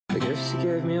The gifts you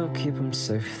gave me, I'll keep them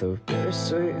safe, though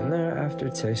bittersweet in their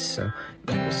aftertaste. So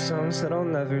many songs that'll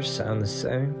never sound the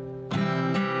same.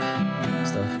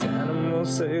 Stuffed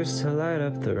animals that used to light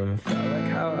up the room. Felt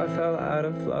like how I fell out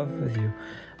of love with you.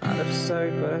 Out of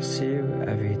sight, but I see you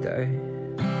every day.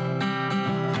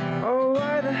 Oh,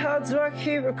 why the hell do I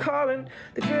keep recalling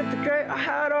the good, the great, I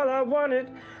had all I wanted?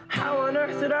 How on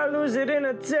earth did I lose it in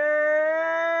a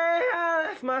day? I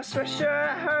left my sweatshirt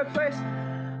at her place.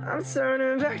 I'm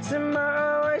turning back to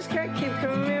my ways. Can't keep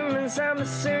commitments, I'm the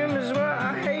same as what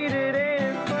I hated. Ain't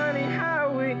it funny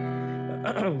how we,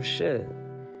 oh shit,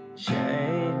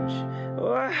 change?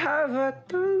 What have I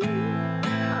done?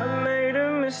 I made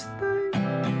a mistake,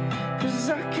 'cause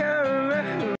I can't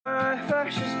remember my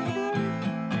fascist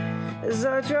plan. As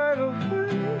I drive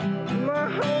away, my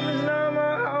home is not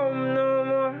my home no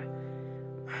more.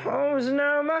 My home is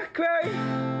now my grave.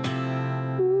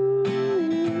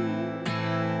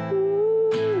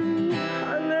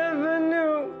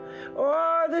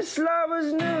 Oh, this love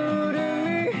was new to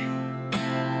me.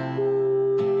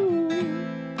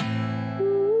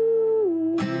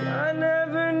 I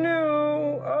never knew,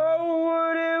 oh,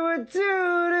 what it would do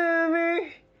to me.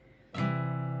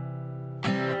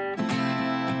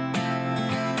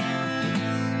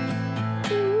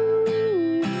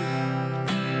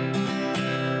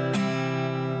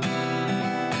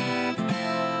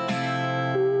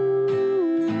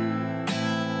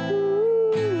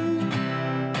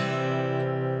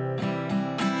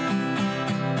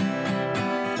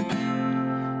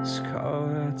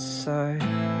 Outside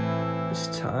this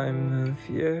time of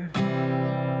year,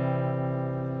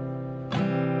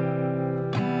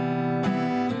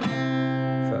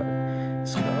 but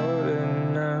it's colder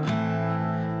now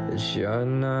that you're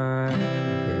not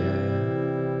here.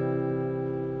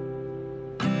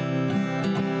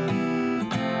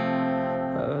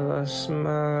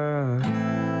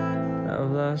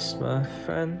 I've lost my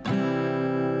friend.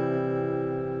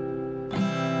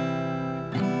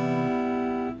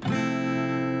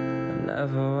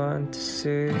 Never want to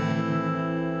see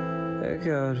a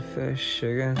goldfish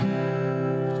again.